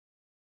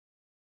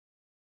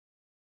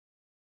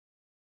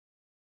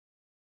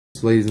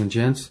So ladies and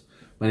gents,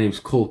 my name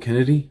is Cole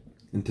Kennedy,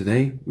 and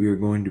today we are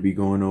going to be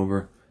going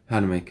over how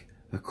to make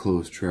a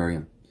closed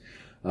terrarium.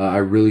 I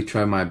really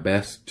tried my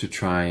best to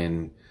try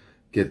and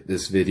get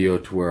this video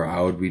to where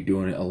I would be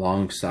doing it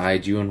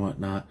alongside you and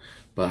whatnot,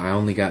 but I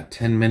only got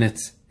 10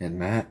 minutes,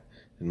 and that,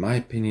 in my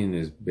opinion,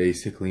 is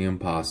basically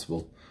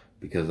impossible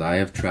because I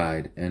have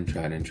tried and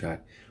tried and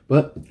tried.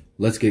 But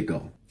let's get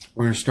going.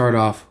 We're going to start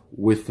off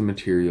with the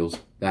materials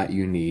that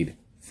you need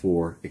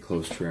for a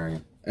closed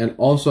terrarium. And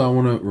also I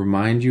want to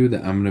remind you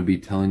that I'm going to be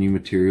telling you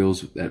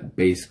materials that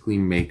basically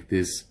make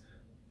this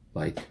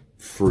like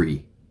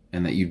free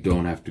and that you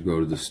don't have to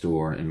go to the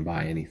store and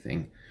buy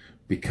anything,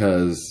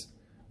 because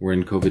we're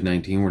in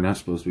COVID-19. We're not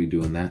supposed to be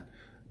doing that,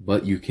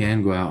 but you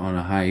can go out on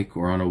a hike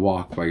or on a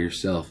walk by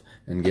yourself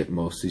and get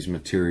most of these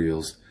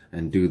materials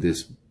and do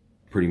this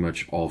pretty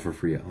much all for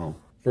free at home.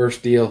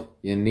 First deal,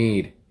 you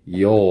need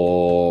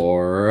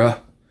your, I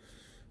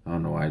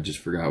don't know why I just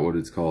forgot what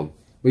it's called,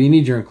 but you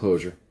need your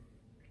enclosure.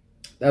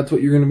 That's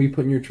what you're going to be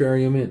putting your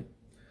terrarium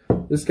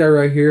in. This guy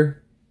right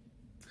here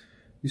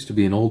used to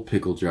be an old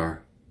pickle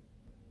jar,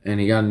 and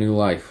he got a new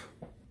life,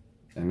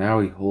 and now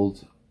he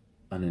holds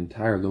an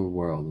entire little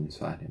world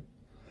inside him.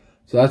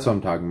 So that's what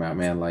I'm talking about,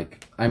 man.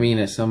 Like, I mean,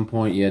 at some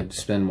point you had to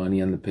spend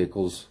money on the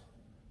pickles,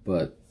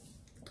 but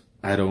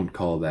I don't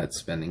call that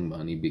spending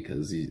money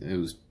because it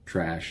was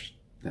trash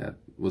that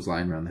was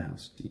lying around the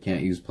house. You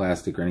can't use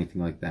plastic or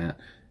anything like that.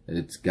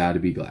 It's got to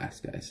be glass,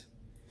 guys.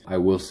 I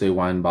will say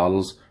wine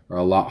bottles are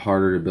a lot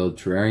harder to build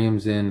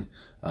terrariums in.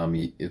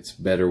 It's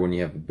better when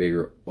you have a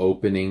bigger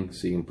opening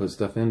so you can put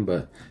stuff in,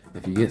 but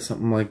if you get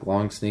something like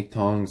long snake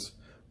tongs,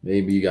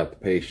 maybe you got the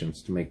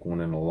patience to make one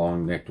in a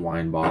long-necked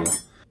wine bottle.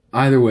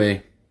 Either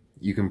way,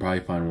 you can probably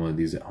find one of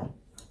these at home.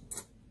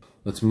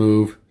 Let's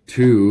move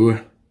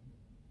to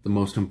the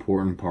most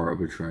important part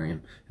of a terrarium,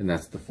 and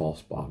that's the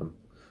false bottom.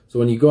 So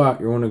when you go out,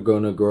 you're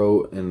going to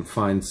go and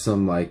find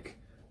some like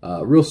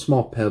real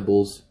small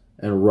pebbles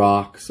and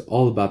rocks,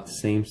 all about the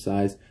same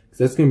size, because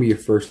that's going to be your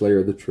first layer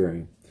of the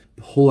terrarium.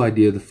 The whole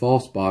idea of the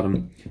false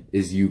bottom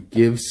is you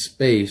give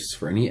space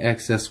for any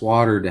excess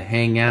water to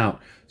hang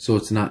out so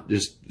it's not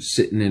just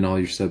sitting in all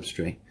your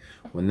substrate.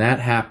 When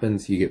that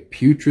happens, you get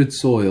putrid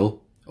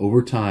soil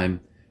over time,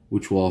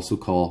 which will also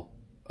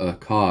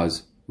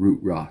cause root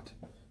rot.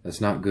 That's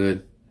not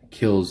good. It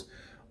kills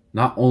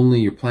not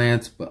only your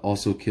plants, but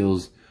also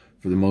kills,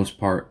 for the most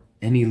part,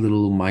 any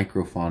little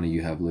microfauna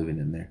you have living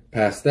in there.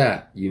 Past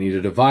that, you need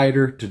a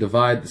divider to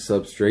divide the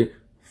substrate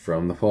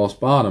from the false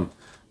bottom.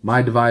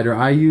 My divider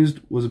I used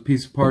was a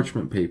piece of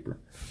parchment paper.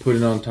 Put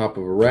it on top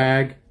of a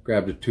rag,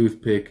 grabbed a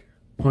toothpick,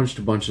 punched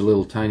a bunch of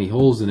little tiny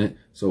holes in it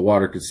so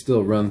water could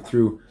still run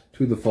through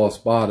to the false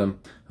bottom.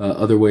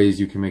 Other ways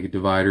you can make a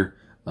divider,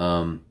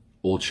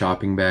 old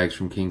shopping bags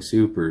from King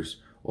Soopers,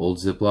 old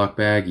Ziploc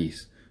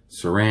baggies,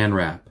 saran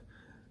wrap.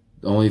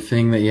 The only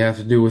thing that you have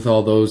to do with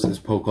all those is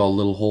poke all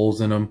little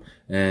holes in them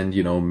and,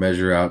 you know,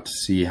 measure out to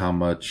see how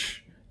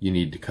much you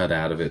need to cut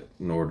out of it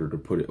in order to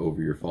put it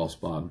over your false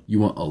bottom.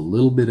 You want a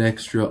little bit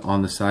extra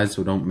on the side,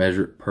 so don't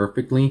measure it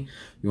perfectly.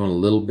 You want a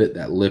little bit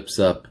that lips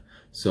up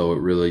so it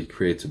really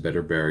creates a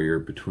better barrier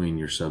between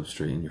your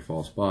substrate and your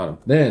false bottom.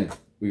 Then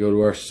we go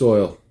to our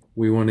soil.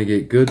 We want to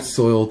get good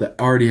soil that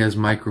already has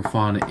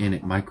microfauna in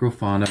it.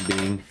 Microfauna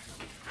being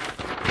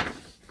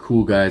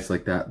cool guys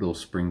like that little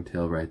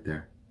springtail right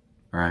there.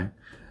 Alright,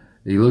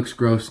 he looks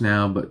gross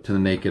now, but to the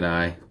naked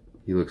eye,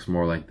 he looks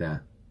more like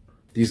that.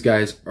 These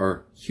guys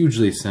are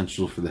hugely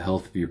essential for the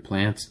health of your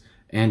plants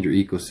and your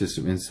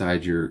ecosystem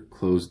inside your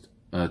closed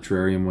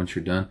terrarium once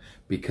you're done,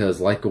 because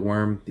like a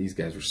worm, these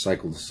guys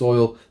recycle the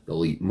soil,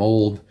 they'll eat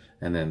mold,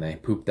 and then they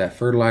poop that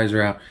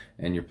fertilizer out,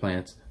 and your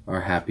plants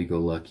are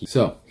happy-go-lucky.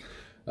 So,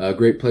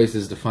 great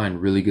places to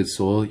find really good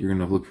soil. You're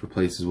going to look for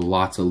places with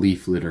lots of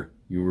leaf litter.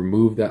 You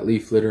remove that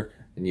leaf litter,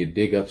 and you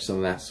dig up some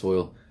of that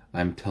soil.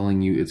 I'm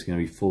telling you, it's going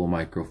to be full of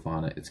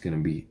microfauna. It's going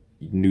to be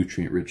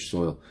nutrient-rich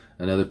soil.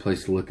 Another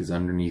place to look is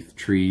underneath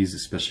trees,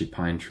 especially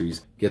pine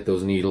trees. Get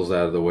those needles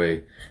out of the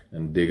way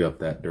and dig up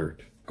that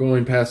dirt.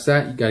 Going past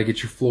that, you got to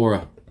get your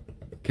flora.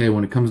 Okay,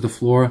 when it comes to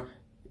flora,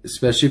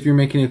 especially if you're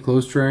making a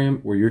closed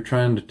terrarium where you're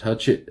trying to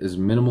touch it as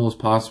minimal as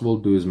possible,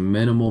 do as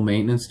minimal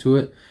maintenance to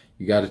it,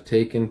 you got to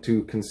take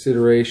into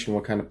consideration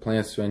what kind of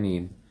plants do I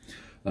need.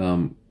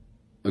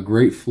 A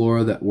great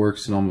flora that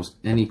works in almost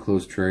any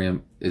closed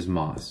terrarium is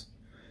moss.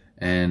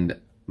 And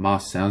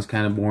moss sounds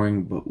kind of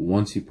boring, but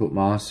once you put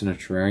moss in a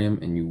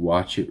terrarium and you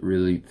watch it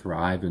really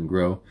thrive and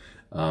grow,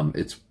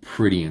 it's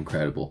pretty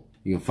incredible.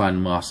 You can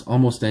find moss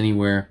almost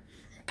anywhere,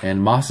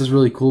 and moss is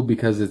really cool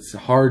because it's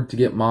hard to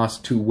get moss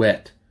too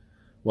wet.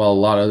 While a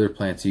lot of other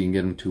plants, you can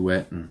get them too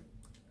wet and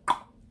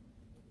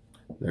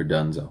they're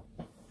donezo.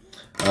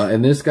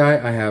 And this guy,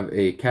 I have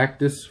a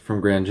cactus from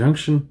Grand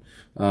Junction.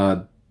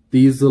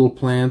 These little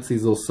plants,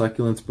 these little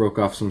succulents, broke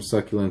off some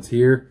succulents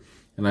here,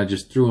 and I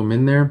just threw them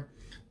in there.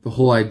 The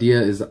whole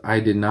idea is I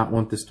did not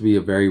want this to be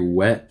a very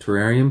wet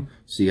terrarium,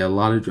 so you got a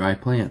lot of dry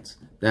plants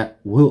that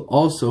will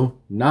also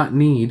not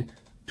need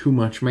too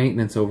much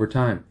maintenance over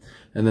time.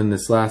 And then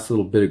this last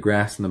little bit of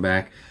grass in the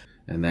back,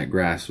 and that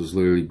grass was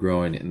literally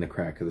growing in the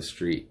crack of the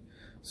street.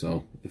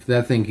 So if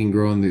that thing can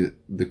grow in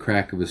the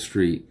crack of a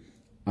street,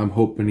 I'm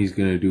hoping he's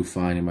going to do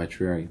fine in my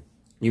terrarium.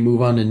 You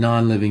move on to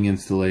non-living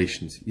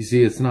installations. You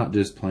see, it's not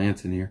just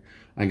plants in here.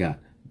 I got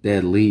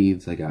dead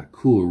leaves, I got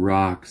cool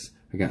rocks,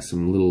 I got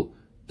some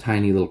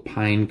tiny little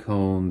pine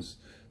cones,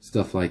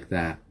 stuff like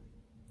that.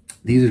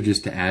 These are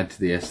just to add to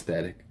the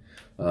aesthetic.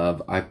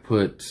 I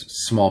put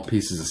small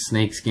pieces of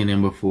snakeskin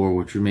in before,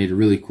 which made a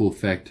really cool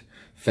effect.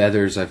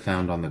 Feathers I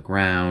found on the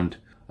ground.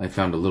 I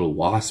found a little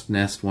wasp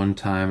nest one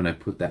time, and I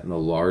put that in a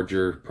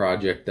larger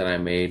project that I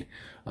made,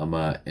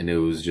 and it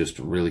was just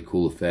a really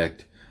cool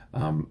effect.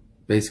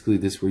 Basically,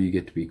 this is where you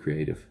get to be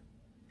creative.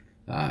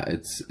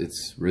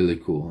 It's really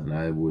cool,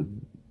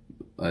 and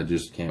I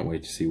just can't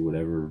wait to see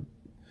whatever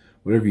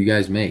you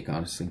guys make,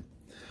 honestly.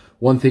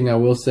 One thing I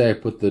will say, I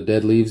put the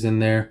dead leaves in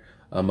there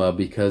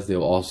because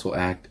they'll also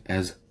act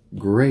as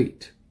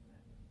great,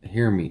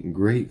 hear me,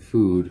 great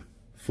food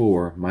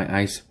for my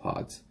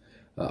isopods.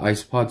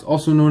 Isopods,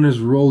 also known as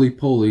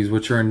roly-polies,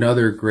 which are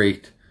another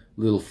great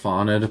little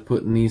fauna to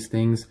put in these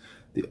things.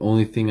 The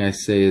only thing I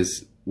say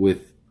is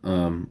with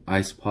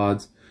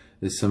isopods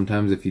is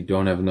sometimes if you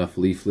don't have enough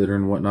leaf litter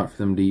and whatnot for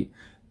them to eat,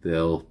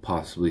 they'll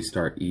possibly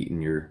start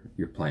eating your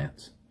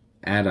plants.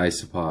 Add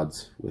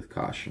isopods with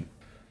caution.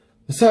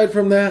 Aside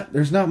from that,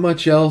 there's not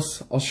much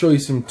else. I'll show you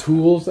some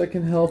tools that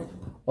can help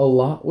a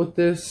lot with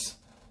this.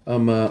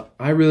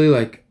 I really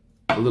like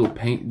a little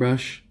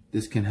paintbrush.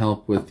 This can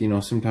help with,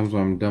 sometimes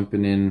when I'm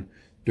dumping in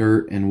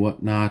dirt and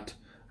whatnot,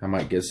 I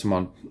might get some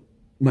on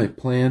my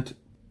plant,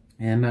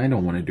 and I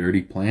don't want a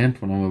dirty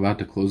plant when I'm about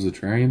to close the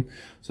terrarium,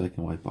 so I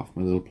can wipe off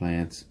my little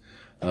plants,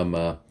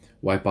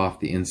 wipe off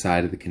the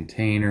inside of the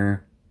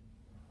container.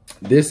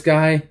 This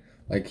guy,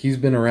 he's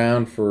been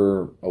around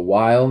for a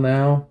while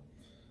now.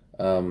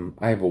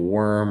 I have a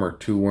worm or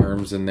two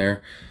worms in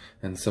there,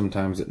 and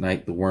sometimes at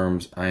night the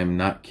worms, I am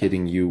not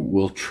kidding you,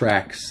 will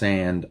track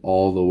sand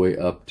all the way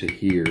up to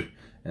here.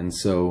 And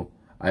so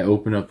I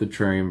open up the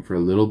terrarium for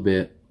a little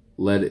bit,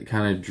 let it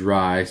kind of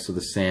dry so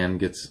the sand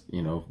gets,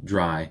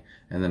 dry,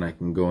 and then I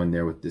can go in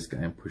there with this guy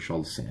and push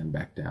all the sand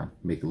back down,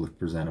 make it look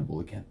presentable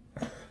again.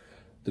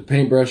 The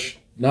paintbrush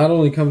not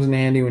only comes in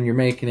handy when you're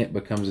making it,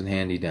 but comes in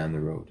handy down the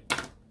road.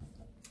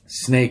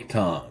 Snake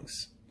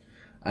tongs.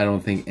 I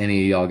don't think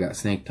any of y'all got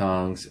snake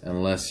tongs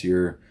unless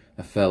you're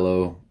a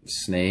fellow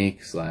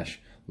snake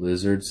 /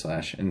 lizard /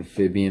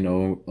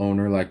 amphibian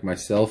owner like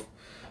myself.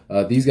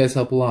 These guys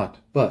help a lot,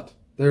 but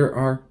there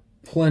are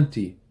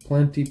plenty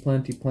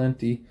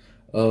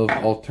of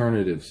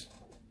alternatives.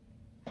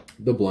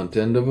 The blunt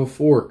end of a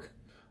fork.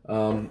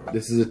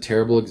 This is a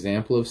terrible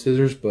example of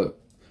scissors, but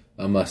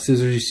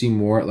scissors you see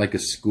more at like a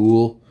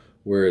school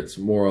where it's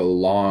more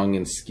long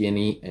and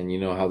skinny, and you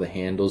know how the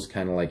handle's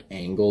kind of like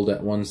angled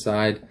at one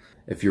side.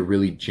 If you're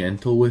really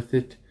gentle with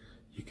it,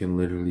 you can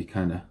literally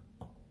kind of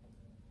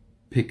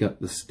pick up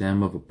the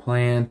stem of a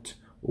plant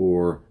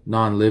or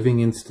non-living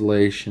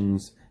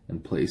installations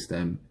and place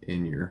them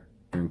in your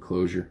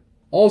enclosure.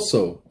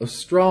 Also, a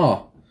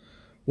straw.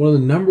 One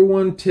of the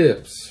 #1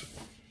 tips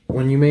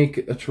when you make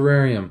a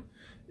terrarium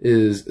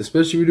is,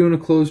 especially if you're doing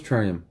a closed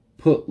terrarium,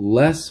 put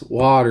less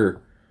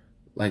water.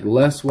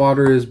 Less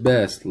water is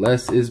best.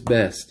 Less is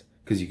best.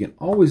 Because you can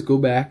always go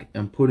back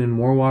and put in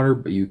more water,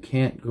 but you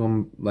can't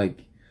go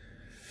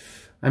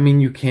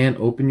you can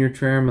open your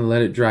terrarium and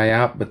let it dry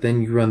out, but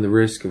then you run the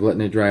risk of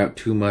letting it dry out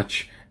too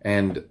much.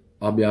 And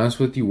I'll be honest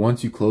with you,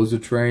 once you close the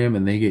terrarium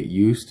and they get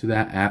used to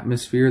that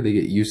atmosphere, they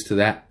get used to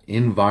that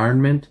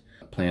environment,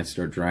 plants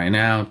start drying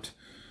out.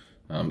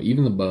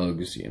 Even the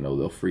bugs,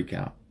 they'll freak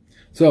out.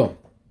 So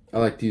I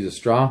like to use a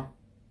straw,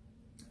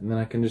 and then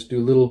I can just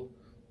do little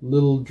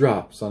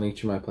drops on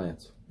each of my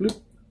plants. Bloop.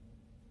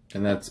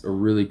 And that's a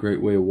really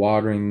great way of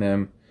watering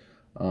them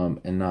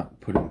and not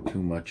putting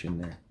too much in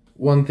there.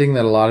 One thing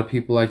that a lot of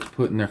people like to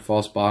put in their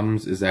false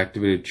bottoms is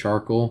activated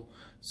charcoal.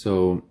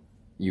 So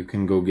you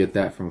can go get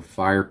that from a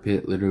fire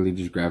pit. Literally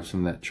just grab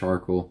some of that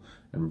charcoal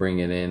and bring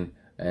it in.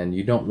 And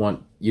you don't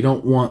want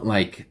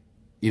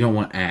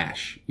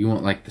ash. You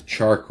want the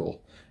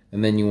charcoal.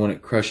 And then you want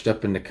it crushed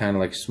up into kind of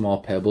like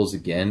small pebbles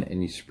again,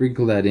 and you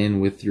sprinkle that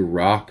in with your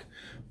rock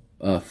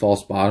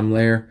false bottom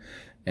layer,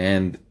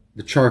 and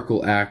the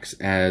charcoal acts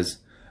as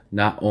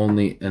not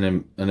only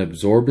an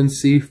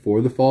absorbency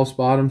for the false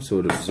bottom, so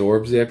it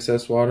absorbs the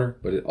excess water,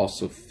 but it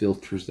also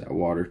filters that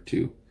water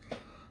too.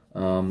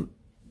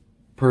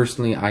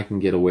 Personally, I can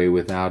get away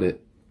without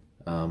it,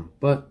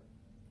 but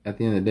at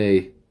the end of the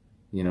day,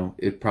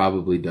 it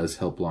probably does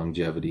help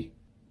longevity.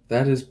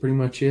 That is pretty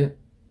much it.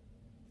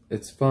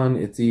 It's fun,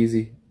 it's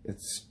easy,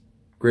 it's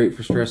great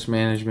for stress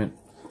management.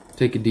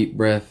 Take a deep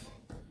breath,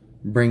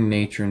 bring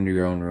nature into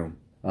your own room.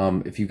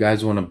 If you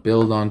guys want to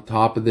build on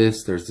top of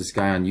this, there's this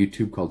guy on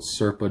YouTube called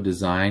Serpa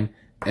Design,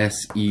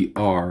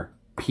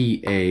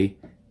 SERPADESIGN.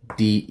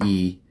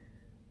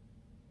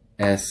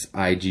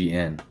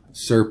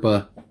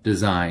 Serpa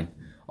Design,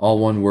 all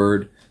one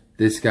word.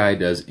 This guy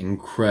does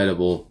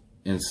incredible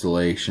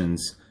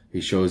installations.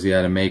 He shows you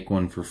how to make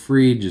one for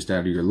free, just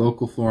out of your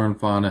local flora and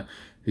fauna.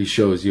 He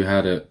shows you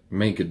how to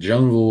make a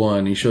jungle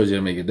one. He shows you how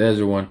to make a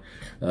desert one.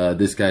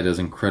 This guy does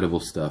incredible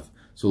stuff.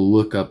 So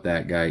look up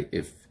that guy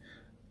if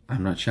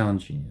I'm not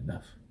challenging you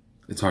enough.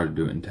 It's hard to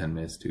do it in 10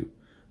 minutes too.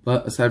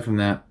 But aside from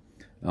that,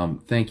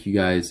 thank you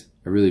guys.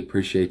 I really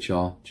appreciate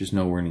y'all. Just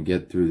know we're going to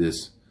get through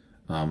this.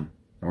 And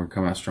we're going to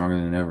come out stronger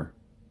than ever.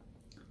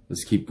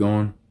 Let's keep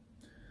going.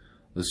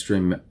 Let's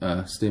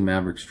stay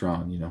Maverick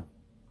strong, you know.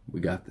 We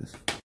got this.